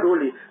enquêteur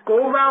ole ko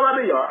wa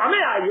be yo ame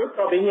aye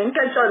to be yen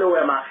enquêteur le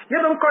we ma ye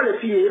be nko le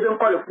fie ye be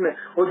nko le fume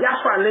o ja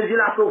so an le di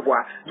la pe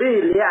voir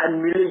be le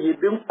annuler ye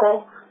be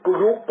nko que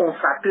vous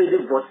consacrez de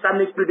votre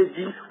samé plus de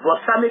dit,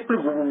 votre samé plus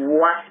vous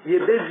voyez, il y a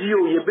des vieux,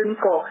 il y a des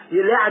corps, il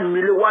y a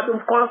annulé, il y a des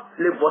corps,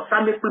 le votre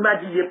samé plus m'a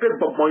dit, il y a des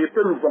bonbons, il y a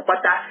des nouveaux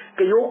patas,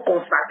 que vous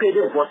consacrez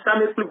de votre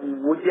samé plus vous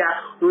voyez,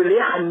 il y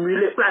a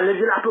annulé, plein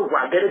de la pour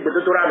voir, guérir de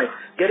dorame,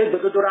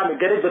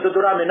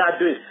 na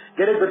deux,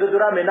 guérir de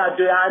dorame, na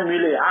deux,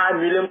 annulé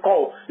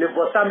encore, le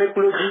votre samé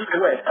plus dit,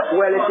 ouais,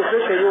 les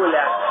cheveux que vous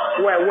là,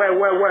 ouais,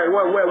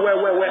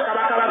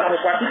 kabakaba dans le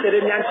quartier, c'est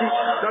des mianti,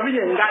 non, il y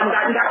a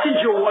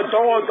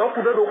un donc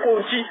pour le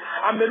conti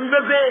à me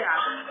lever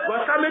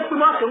ça me tout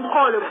le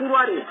encore le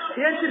pouvoir et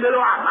ainsi de l'eau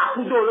à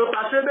pour le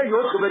passer mais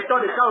yo de temps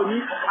de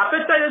kaoni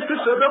après ça il tout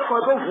se veut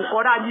qu'on vous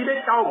connaît ni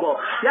les taogo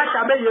il y a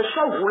jamais il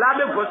chaud vous là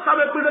mais vous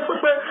savez plus de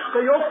que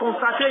yo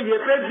constater il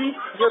fait vie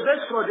il fait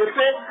sur de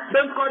fait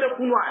même quand le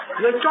pouvoir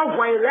il chaud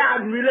voyez là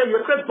annuler il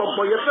fait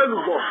bon il fait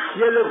nouveau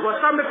il le vous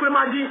ça me plus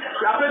m'a dit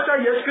après ça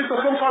il est ce que sont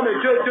comme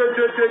deux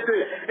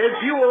et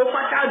vie au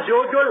patate le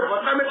vous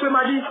ça me plus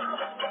m'a dit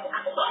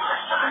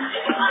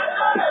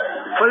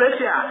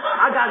Olesia,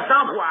 aga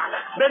zambwa,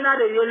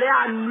 benade yele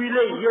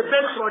annulé, yebe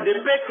sur de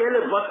paix que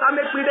le bossa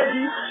me pris de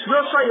dit,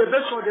 yo so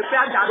yebe sur de paix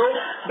agado,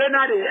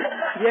 benade,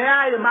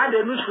 yeya ema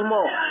de nous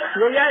sumo,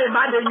 yeya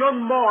ema de nyon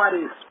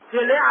moare,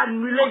 yele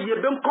annulé,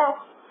 yebe nko,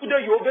 de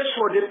yobe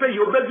sur de paix,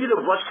 yobe vi le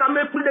bossa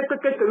me pris de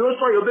que yo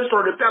so yobe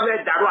sur de paix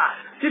avec daroa,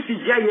 si tu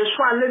viens ye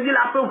so le vi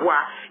la peut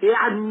voir, et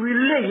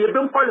annulé, yebe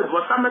nko le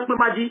bossa me pris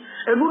m'a dit,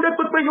 et nous de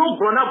pepe yo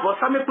brona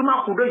bossa me pris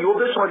m'a coude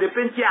yobe sur de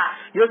paix tia,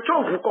 yo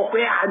cho vous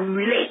kokwe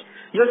annulé.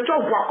 Yo cho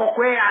voit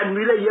quoi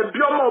annulé ye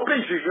bien mon peu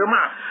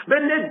jugement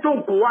ben ne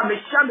donc quoi mais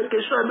ça me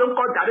question même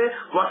quand d'aller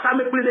voir ça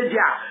me plus de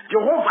dia je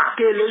va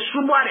que les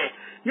sous-moire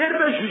ye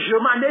le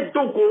jugement ne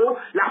donc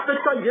la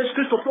personne Jésus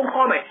Christ au fond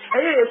comme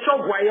et cho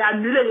voit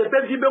annulé ye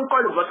ben vivre encore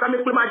le voir ça me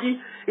plus m'a dit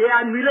et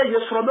annulé ye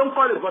sera même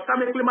encore le voir ça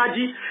me plus m'a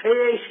dit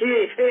et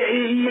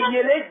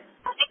les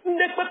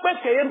ne peut pas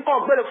qu'il y ait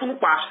encore de fou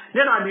pas.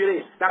 N'est pas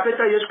annulé. La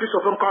personne Jésus Christ au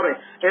fond comme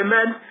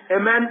amen.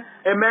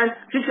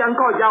 Si c'est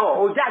encore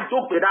on a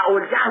donc là, on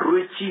a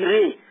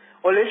retiré.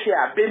 On laisse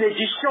la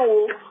bénédiction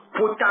au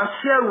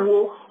potentiel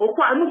au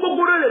quoi nous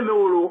pouvons le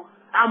méolo.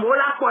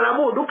 Amola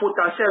kolabo do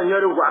potentiel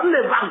nyere wa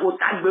le vago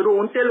tagbero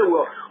ontele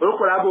wo o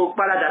kolabo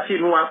pala da fi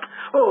nuwa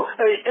so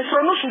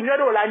no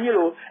sunyere o la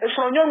nyiro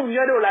so nyon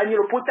nyere o la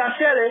nyiro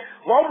potentiel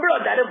wo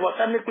blood da vo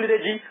sa me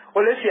pledeji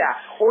o le sia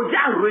o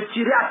ja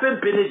retirer a peu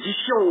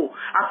bénédiction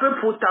a peu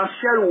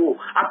potentiel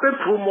a peu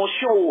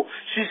promotion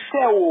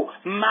succès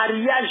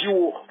mariage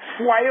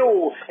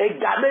foyer et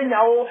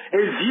gamenya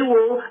et vie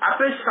a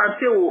peu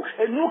santé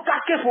et nous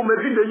kake faut me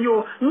vie de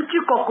nous ti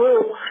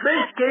koko mais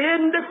que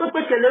yende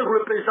que les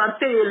représenter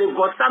et les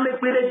voix me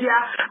plaît dire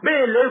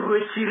mais les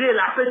retirer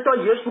la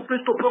personne Jésus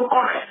Christ au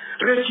corps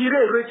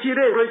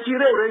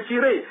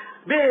retirer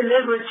ben les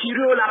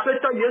retirer la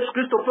fête Jésus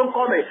Christ au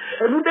comme et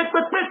nous des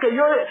pépé que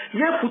yo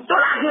foutu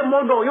la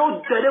monde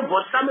yo donné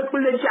votre ça me peut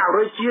les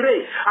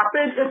retirer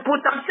après le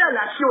potentiel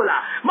là sur là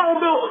mais on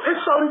veut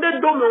sonder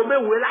dome on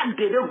veut la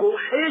guérir go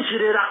et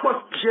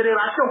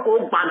génération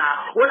ko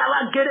bana on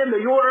la guérir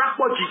mais yo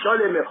rapport du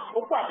sol mais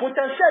au quoi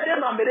potentiel de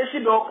na mereci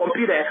be o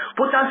computer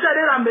potentiel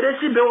de na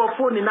mereci be o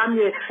phone na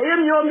mie et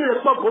mi o mi le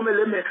pas comme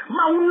le mais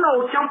ma on a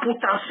autant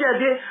potentiel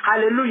de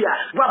alléluia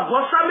va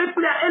ça me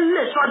plaît elle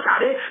les sont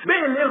arrêtés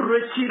ben les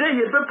retirer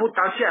il veut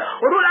potentiel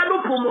on a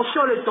nos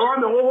promotion le temps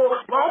mais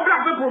on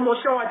place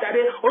promotion à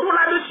d'aller on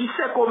a le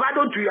succès qu'on va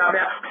do du ya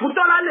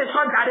fouton la les sont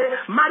arrêtés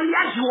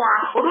mariage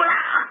on a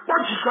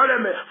pas du sol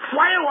mais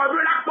foyer on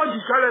a pas du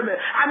sol mais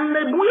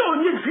mais bouillon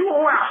on y vit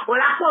on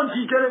la pas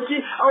du sol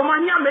qui on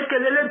mania mais que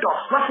les dents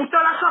va fouton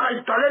la ça va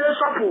dans les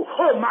chapeaux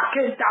oh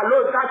marqué ta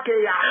lo ça que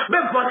ya mais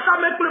bon ça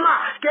me plaît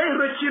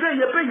qu'il retirer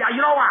il peut y a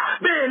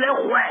ben les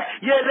rois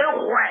il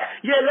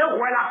les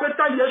rois la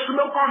peut-être il est sous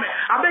le comme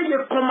avec il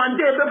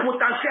commandé le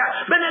potentiel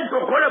ben les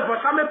dogo le bon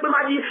ça me plaît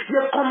m'a dit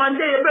il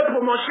commandé le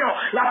promotion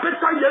la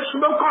peut-être il est sous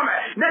le comme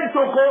les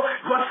dogo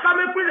bon ça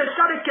me plaît le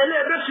charge qu'elle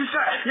est le succès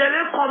il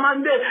est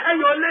commandé et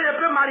il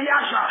est le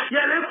mariage il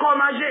est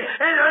commandé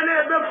et il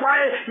est le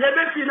foyer il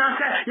est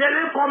financé il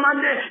est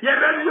commandé il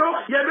est bio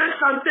il est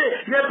santé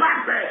il est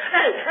parfait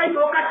et il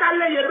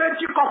il est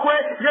petit coco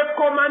il est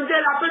commandé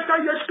la peut-être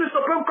il est sous le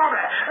comme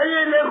et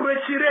il est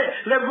retiré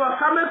le bon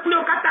ça me plaît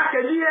au kata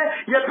que dit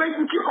il est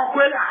petit coco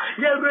là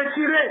il est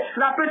retiré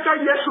la peut-être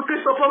il est sous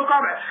Christ au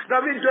comme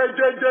David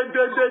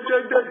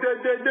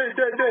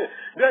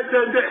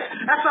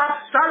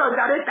ça le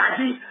dernier t'a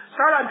dit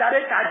ça la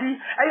dernière t'a dit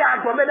et il y a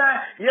gommena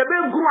il y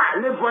avait gros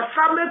le bon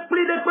ça me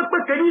plaît de peu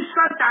que ni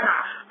santana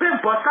même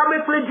bon ça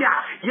me plaît dia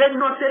il est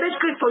noté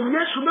Christ il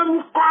est sous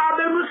même corps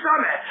de nous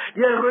sommes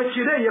il est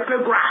retiré il peut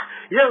gros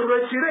il est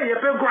retiré il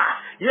peut gros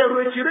il est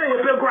retiré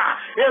il peut gros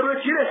il est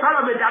retiré ça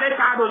la dernière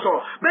t'a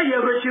besoin mais il est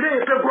retiré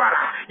il peut gros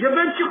là il est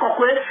petit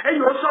coco et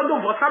il est sort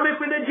de bon ça me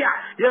plaît dia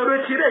il est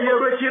retiré il est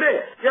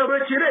retiré il est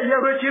retiré il est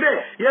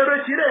retiré il est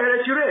retiré il est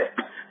retiré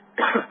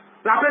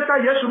la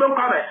personne Yesu même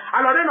comme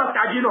alors ne notre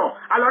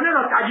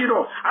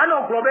tadino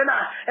alors globena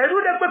et nous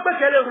ne peut pas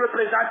qu'elle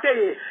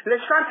représenter les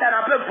chants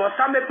thérapeutes vont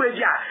ça me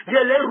prédia il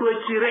est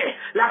retiré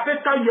la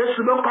personne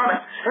Yesu même comme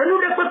et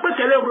nous ne peut pas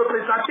qu'elle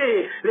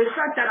représenter les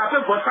chants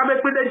thérapeutes vont ça me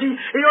prédia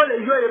et on les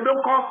yeux et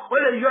même quand on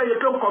les yeux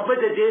et même qu'on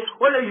peut aider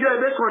on les yeux et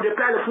même sur des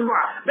plats le fou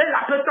noir mais la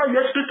personne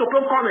Yesu tout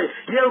peut comme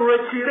il est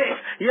retiré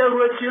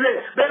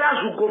mais là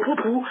je go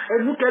poupou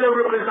et nous qu'elle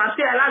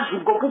représenter là je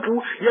go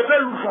poupou il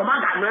veut nous vraiment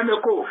gagner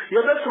ko il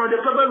veut de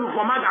peuple nous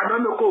vraiment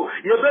gagnons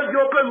il veut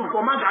bien peu nous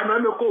vraiment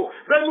gagnons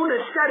mais nous les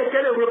chers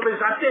qu'elle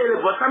représenter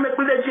les voix ça me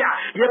plaît dire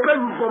il peut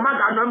nous vraiment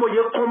gagnons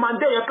il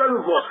commander il peut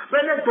nous voir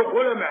mais les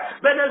dogoles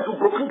mais les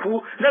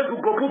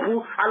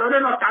dogopoupou alors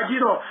notre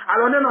tadino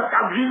alors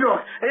notre vision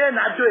et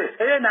na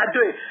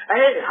deux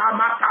et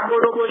amaka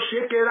borogo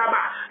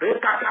shekeraba et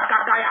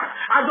kakakaya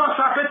alors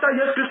ça fait tant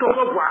Jésus Christ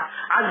on voir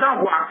alors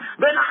voir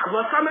mais là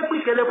voix ça me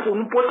plaît qu'elle pour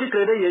nous petit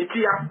créer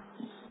yetia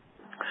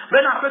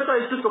ben après ça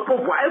ici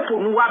pour voir et pour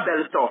nous voir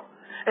belle temps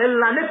et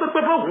l'année peut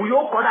pas vous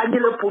yo quand il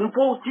le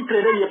pour titre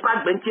il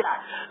pas bentia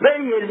ben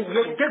il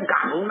est de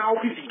gamuna au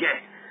fifigue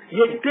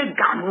il est de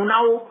gamuna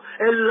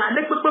et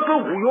l'année peut pas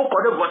vous yo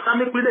quand vous ça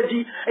me plaît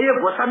dit et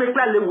vous ça me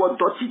plaît le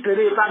wodo titre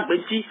il pas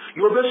benti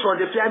il veut son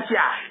de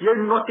plantia il est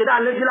noté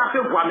dans le la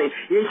fait voir mais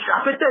et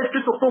ça fait tout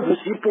ce pour vous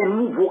si pour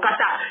nous vous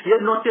kata il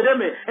est noté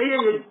mais et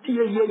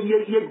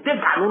il est de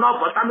gamuna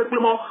vous ça me plaît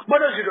bon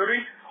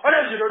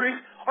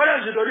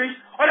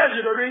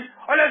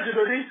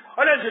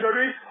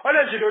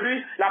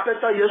aujourd'hui la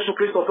personne Jésus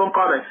Christ au fond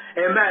comme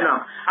amen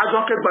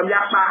donc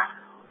bamia pa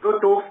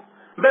toto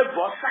mais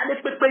vous ça ne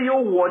peut pas yo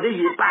wode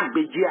y pas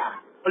bedia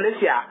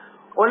olesia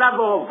on a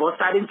vous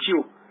ça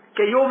d'intio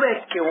que yo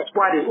ve que on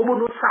croire au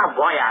bout ça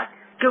voyage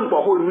que on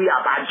peut lui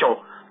abajo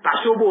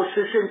parce que au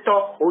sesento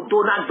au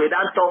donat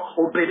bedanto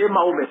au bede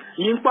maome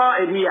nimpa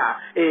elia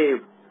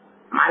et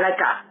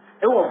malaka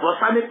et on va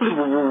ça me plus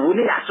vous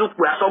ne ya so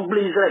pour ça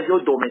blazer yo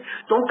dome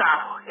donc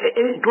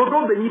et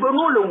dodo be ni bo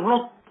no le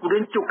won pour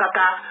ntio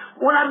kaka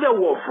on a be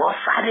wo fo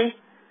sare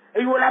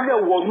et on a be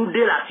wo nu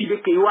de la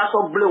fille que yo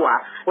so blewa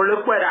on le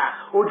kwera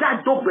o ja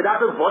do be da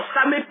be vo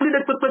ça me plus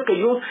de pepe que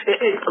yo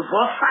et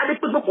vo sare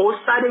pepe ko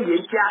sare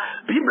ye tia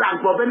bible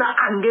agbo na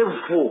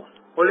angevo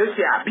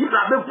olesi a bible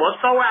be vo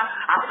so wa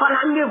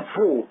afana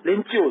angevo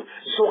lentio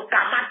so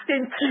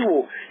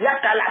kamatentio ya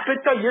kala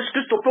peto Yesu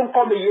Christ pon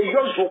comme ye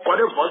yo zo ko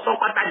de vo so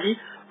patadi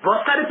vo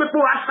sare pepe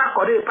wa sa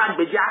ko de pa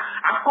gbeja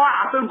akọ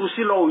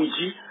afengusi lo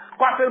oji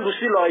ko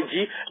afengusi lo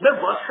oji be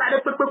vo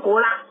sare pepe ko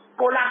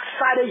la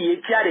sare ye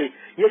tiare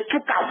ye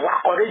tuka vo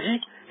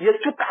akọreji ye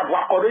tout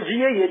avoir corrigé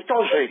ye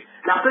changé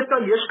la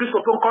personne Yesu Christ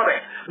peut encore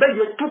mais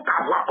ye tout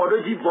avoir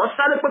corrigé bon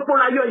ça le peuple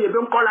la yo ye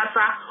ben kola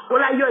ça on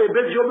la yo ye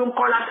ben bio ben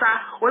kola ça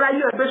on la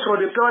yo ben sur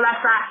de plan là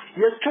ça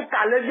ye tout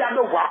à le vient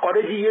de voir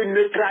corrigé ye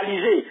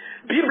neutralisé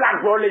Bible a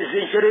gros les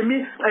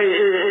Jérémie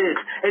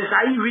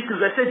Esaïe 8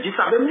 verset 10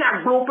 ça veut dire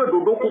gros peu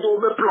dodo ko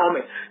do plan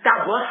mais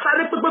ta bon ça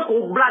le peuple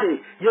ko blade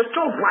ye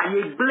tout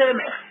voyer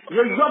blême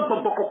ye yo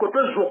bobo ko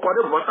peut zo ko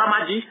de votre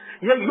maji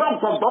ye yo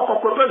bobo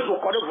ko peut zo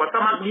ko de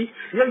votre maji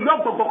ye yo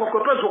bobo ko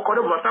peut zo ko de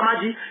votre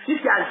maji si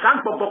c'est un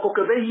sang bobo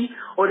ko be yi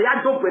o ya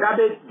do pe da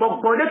be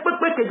bobo de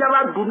pepe ke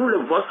java dunu le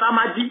votre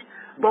maji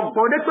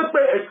bobo de pepe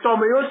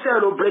estome yo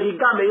sero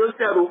brigam yo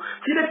sero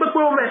si de pepe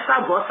o me sa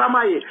votre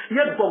maye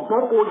ye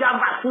bobo ko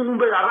java funu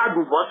be la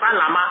du votre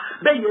lama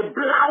be ye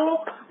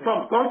blao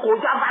bobo ko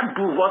java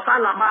du votre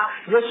lama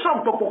ye so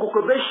bobo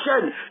ko be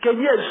chen ke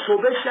ye so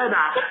be chen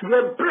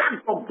ye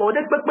black bobo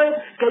de pepe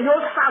que yo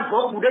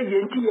savo ou de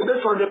yenti ye be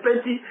son de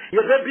penti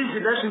ye be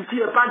business nti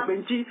ye pa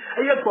penti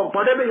e ye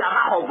bobo de be ya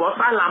ba ovo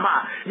sa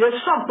lama ye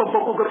so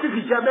bobo ko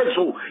fi jabe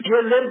zo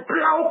ye le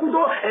blao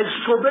kudo e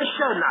so be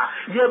chen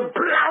ye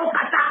blao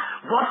kata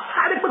vo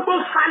sale pepe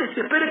sale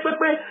se pere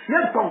pepe ye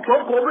bobo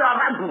ko be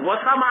ava du vo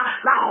sama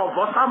la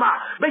ovo sama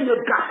be ye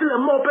gasi le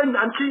mo pe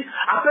nyanti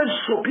ape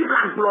so bi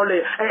la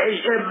glole e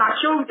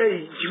Matthieu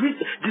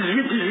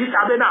 18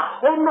 abena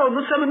oh non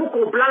nous sommes nous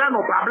ko blala no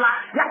blabla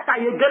ya ta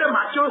ye gere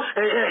Matthieu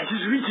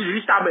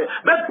 18 abe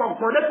be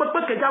bobo de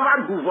pepe ke java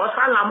du vo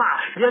sala ma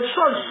ye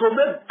so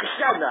sobe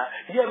chana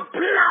ye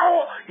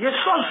blao ye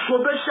so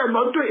sobe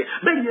chana do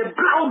be ye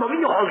blao no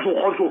ni ozo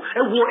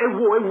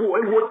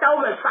ewo ta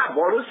o be sa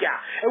borosia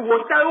ewo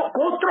ta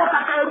ko tro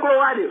kaka e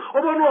gro ade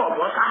o bo no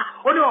obosa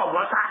o ni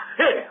obosa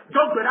hey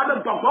donc be na be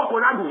bobo ko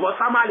na du vo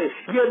samale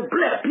ye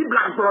ble bi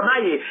blanc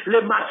pronaye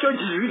le Matthieu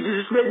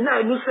 18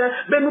 na nous se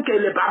be nous ke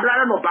le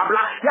babla no babla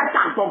ya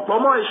ta bobo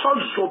mo e so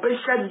sobe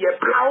chana ye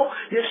blao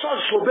ye so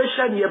sobe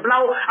chana ye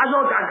blao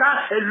alors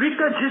gaga Luc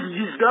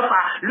 10-19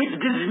 Luc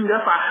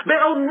 10-19 mais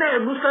on est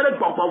nous sommes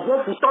bobo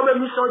pour tomber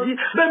nous sommes dit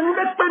mais nous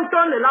ne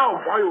pentons là on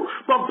voit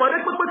bobo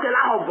ne peut que là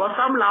on voit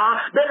ensemble là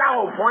mais là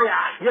on voit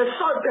il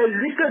sort de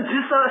Luc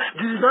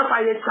 10-19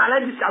 il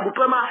challenge ça vous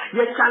vraiment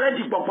il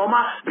challenge bobo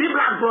ma bible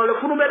dans le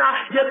fou mais là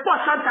il pas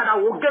ça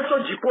dans au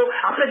gesso jipo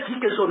après dit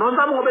que son non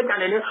vraiment on va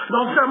gagner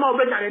non vraiment on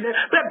va gagner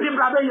mais bible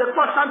là il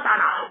pas ça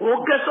dans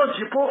au gesso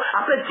jipo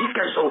après dit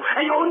que son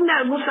et on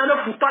est nous sommes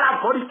foutant la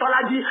body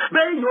la dit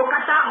mais yo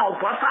kata on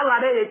voit ça là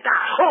eta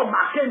o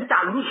makenta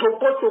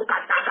lusokoto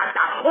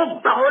katakata o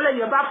baole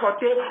ye ba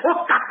fote o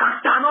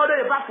kakata no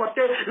le ba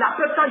fote la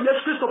personne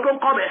Yesu so kon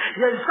comme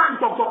ye zan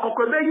bobo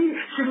kokobeyi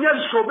sinye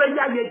sobe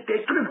ya ye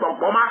détruit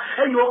boboma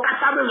e yo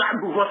kata be la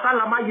nouveau ça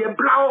là ma ye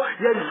blao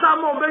ye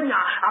zamo benya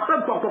après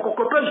bobo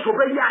kokobe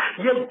sobe ya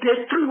ye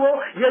détruit o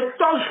ye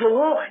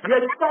tozo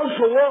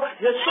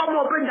ye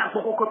somo benya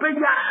kokobe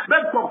ya be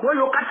bobo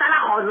yo kata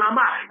la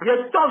honama ye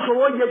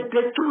tozo ye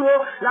détruit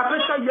o la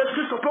personne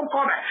Yesu so kon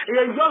comme e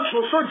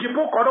yo so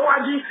jipo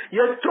korowaji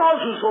ye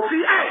trozu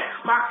sofi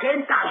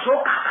makenta zo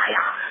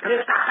kakaya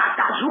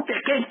restakata zuke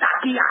kenta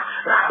kia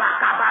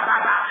rabaka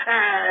baba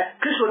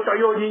Kristo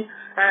toyoni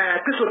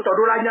Kristo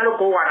todora nyalo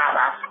ko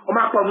waraba o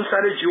ma pa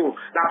musale jiwo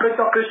la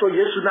preto Kristo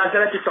Yesu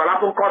Nazareth to la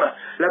pon kora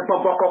le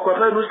bobo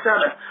kokore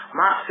musale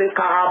ma se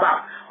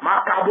karaba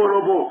ma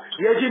kabolobo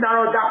yeji na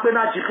ro dakpe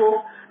na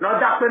jipo no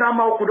dakpe na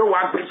ma okudo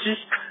wa gbechi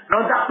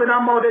no dakpe na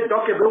ma de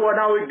doke be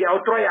wona o bia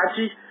otro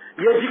yachi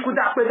yeji ku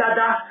dakpe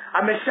dada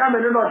amesiame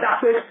no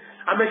dakpe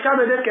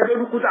amesiame ne kebe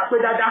nu ku dakpe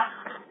dada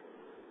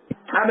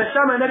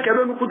amesiame ne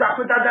kebe nu ku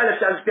dakpe dada le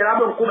sanspira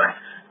bon kuma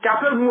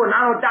kape nu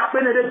na no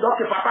dakpe ne de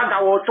doke papa ga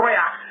wo otro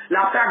ya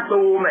la fa gbe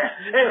wo me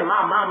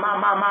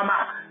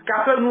mama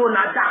kape nu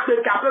na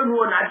dakpe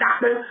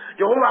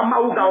Jehovah ma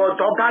u ga o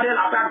to gade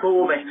la fa gbe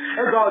wo me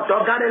e ga o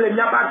to gade le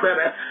nya ba gbe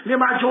be ni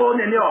ma jo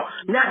ne ni o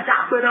nya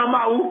dakpe na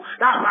ma u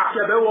la ma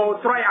ke be wo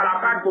otro ya la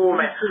fa gbe wo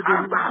me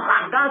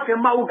ga ke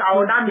ma u ga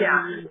o na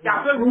mia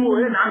kape nu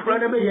e na ngro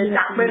ne be ye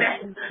dakpe ne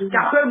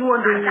kape nu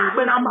na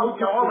dakpe na ma u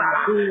Jehovah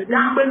la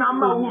dakpe na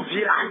ma u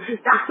vira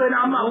dakpe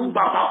na ma u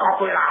ba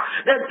ko la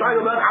e to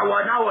yo be ga wo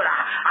na ora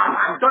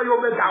ama to yo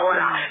be ga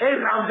ora e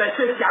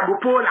renverser ti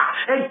agopola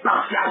e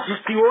parti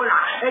agistiola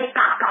e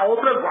kaka o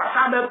pe vo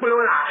sa be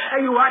plola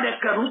e yo ade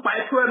keru pa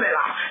e tueme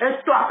la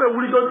e to ape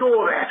wuri do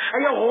do re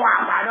e yo wa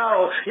ba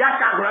no ya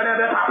ta gro ne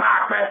be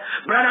papa pe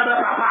brother be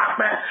papa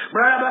pe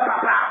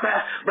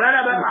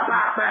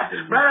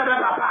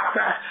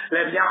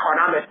le bien on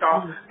a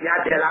mettons il y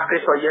a de la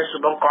Christ Yesu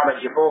bon comme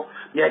il faut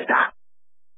bien